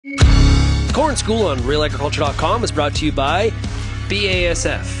Corn School on RealAgriculture.com is brought to you by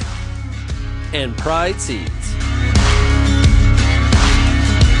BASF and Pride Seeds.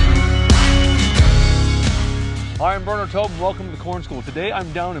 Hi, I'm Bernard Taube, and welcome to the Corn School. Today I'm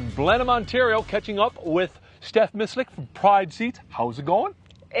down in Blenheim, Ontario, catching up with Steph Myslik from Pride Seeds. How's it going?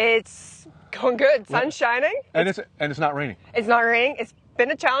 It's going good. Sun's shining. And it's not raining. It's not raining. It's been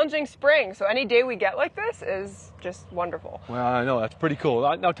a challenging spring, so any day we get like this is just wonderful. Well, I know, that's pretty cool.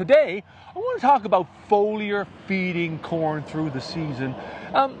 Now today, I want to talk about foliar feeding corn through the season.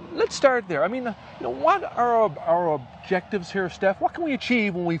 Let's start there. I mean, what are our objectives here, Steph? What can we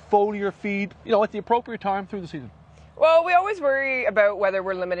achieve when we foliar feed, at the appropriate time through the season? Well, we always worry about whether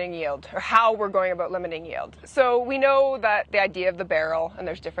we're limiting yield or how we're going about limiting yield. So we know that the idea of the barrel, and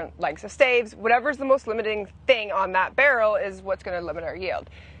there's different lengths of staves, whatever's the most limiting thing on that barrel is what's going to limit our yield.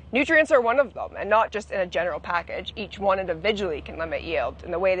 Nutrients are one of them, and not just in a general package. Each one individually can limit yield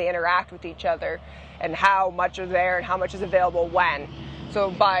in the way they interact with each other and how much is there and how much is available when. So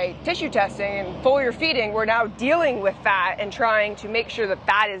by tissue testing and foliar feeding, we're now dealing with that and trying to make sure that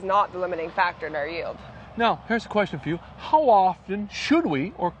that is not the limiting factor in our yield. Now, here's a question for you. How often should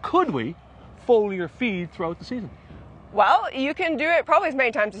we or could we foliar feed throughout the season? Well, you can do it probably as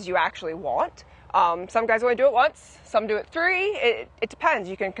many times as you actually want. Some guys only do it once, some do it 3. It depends.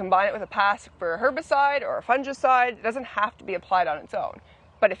 You can combine it with a pass for a herbicide or a fungicide. It doesn't have to be applied on its own.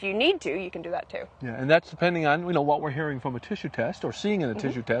 But if you need to, you can do that too. Yeah, and that's depending on what we're hearing from a tissue test or seeing in a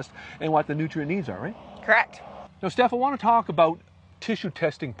tissue test and what the nutrient needs are, right? Correct. Now, Steph, I want to talk about tissue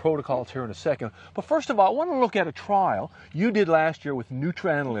testing protocols here in a second. But first of all, I want to look at a trial you did last year with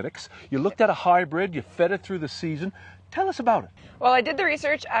NutriAnalytics. You looked at a hybrid, you fed it through the season. Tell us about it. Well, I did the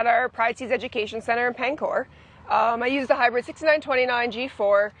research at our Pride Seeds Education Center in Pancor. I used the hybrid 6929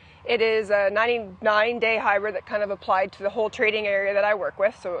 G4. It is a 99-day hybrid that kind of applied to the whole trading area that I work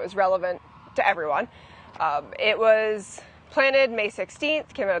with, so it was relevant to everyone. It was planted May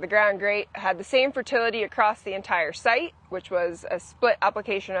 16th, came out of the ground great, had the same fertility across the entire site, which was a split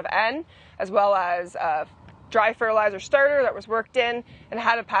application of N, as well as a dry fertilizer starter that was worked in and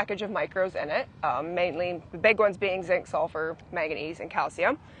had a package of micros in it, mainly the big ones being zinc, sulfur, manganese, and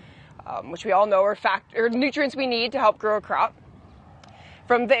calcium, which we all know are nutrients we need to help grow a crop.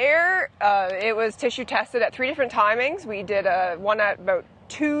 From there, it was tissue tested at 3 different timings. We did one at about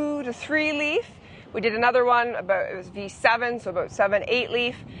 2 to 3 leaf. We did another one it was V7, so about 7, 8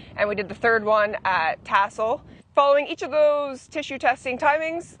 leaf, and we did the third one at tassel. Following each of those tissue testing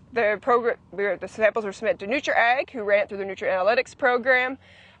timings, the samples were submitted to NutriAg, who ran it through the NutriAnalytics program.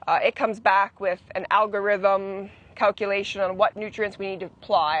 It comes back with an algorithm calculation on what nutrients we need to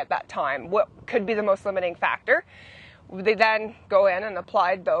apply at that time, what could be the most limiting factor. They then go in and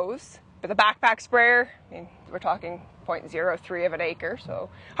applied those. With a backpack sprayer, we're talking 0.03 of an acre, so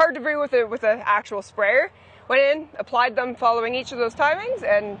hard to brew with an actual sprayer. Went in, applied them following each of those timings,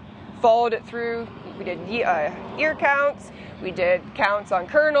 and followed it through. We did ear counts, we did counts on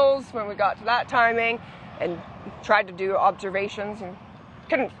kernels when we got to that timing, and tried to do observations. And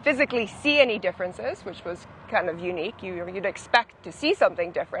couldn't physically see any differences, which was kind of unique. You'd expect to see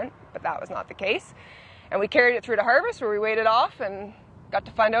something different, but that was not the case. And we carried it through to harvest, where we weighed it off and got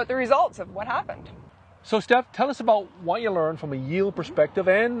to find out the results of what happened. So, Steph, tell us about what you learned from a yield perspective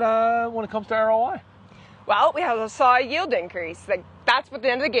and when it comes to ROI. Well, we saw a yield increase. That's what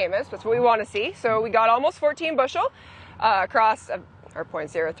the end of the game is. That's what we want to see. So we got almost 14 bushel across our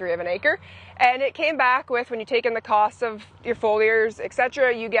 0.03 of an acre. And it came back with, when you take in the cost of your foliars,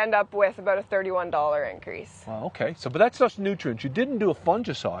 etc., you end up with about a $31 increase. Well, okay. But that's just nutrients. You didn't do a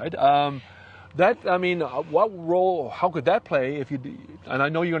fungicide. What role, how could that play if you do, and I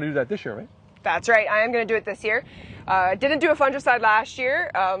know you're going to do that this year, right? That's right. I am going to do it this year. Didn't do a fungicide last year.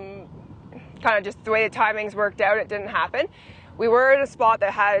 Kind of just the way the timings worked out, it didn't happen. We were in a spot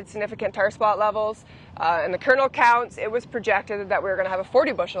that had significant tar spot levels. In the kernel counts, it was projected that we were going to have a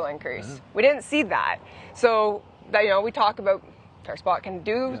 40 bushel increase. We didn't see that. So, we talk about tar spot can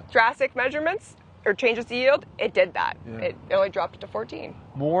do drastic measurements or changes to yield. It did that. It only dropped it to 14.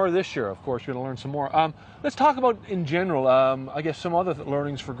 More this year, of course. We're going to learn some more. Let's talk about, in general, I guess some other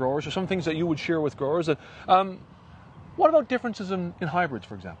learnings for growers, or some things that you would share with growers. What about differences in hybrids,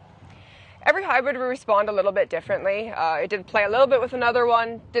 for example? Every hybrid will respond a little bit differently. It did play a little bit with another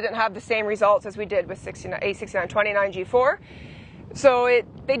one, didn't have the same results as we did with A6929 G4. So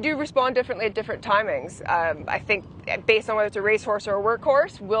they do respond differently at different timings. I think based on whether it's a racehorse or a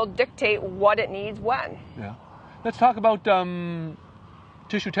workhorse will dictate what it needs when. Yeah. Let's talk about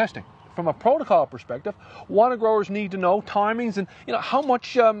tissue testing. From a protocol perspective, what do growers need to know? Timings and how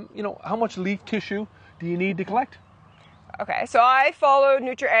much leaf tissue do you need to collect? Okay, so I followed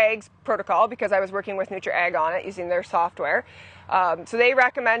NutriAg's protocol because I was working with NutriAg on it using their software. So they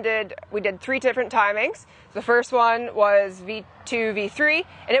recommended, we did 3 different timings. The first one was V2, V3,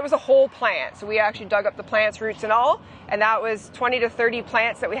 and it was a whole plant. So we actually dug up the plant's roots and all, and that was 20 to 30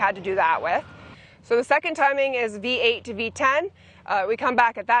 plants that we had to do that with. So the second timing is V8 to V10. We come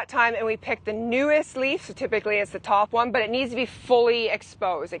back at that time and we pick the newest leaf, so typically it's the top one, but it needs to be fully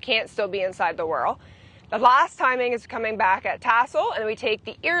exposed. It can't still be inside the whorl. The last timing is coming back at tassel, and we take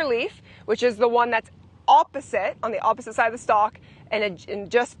the ear leaf, which is the one that's opposite, on the opposite side of the stalk, and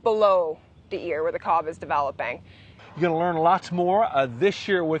just below the ear where the cob is developing. You're going to learn lots more this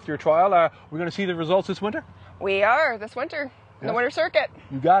year with your trial. We're going to see the results this winter? We are, this winter, in the winter circuit.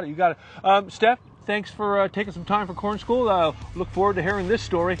 You got it, you got it. Steph, thanks for taking some time for Corn School. Look forward to hearing this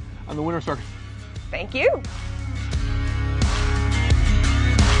story on the winter circuit. Thank you.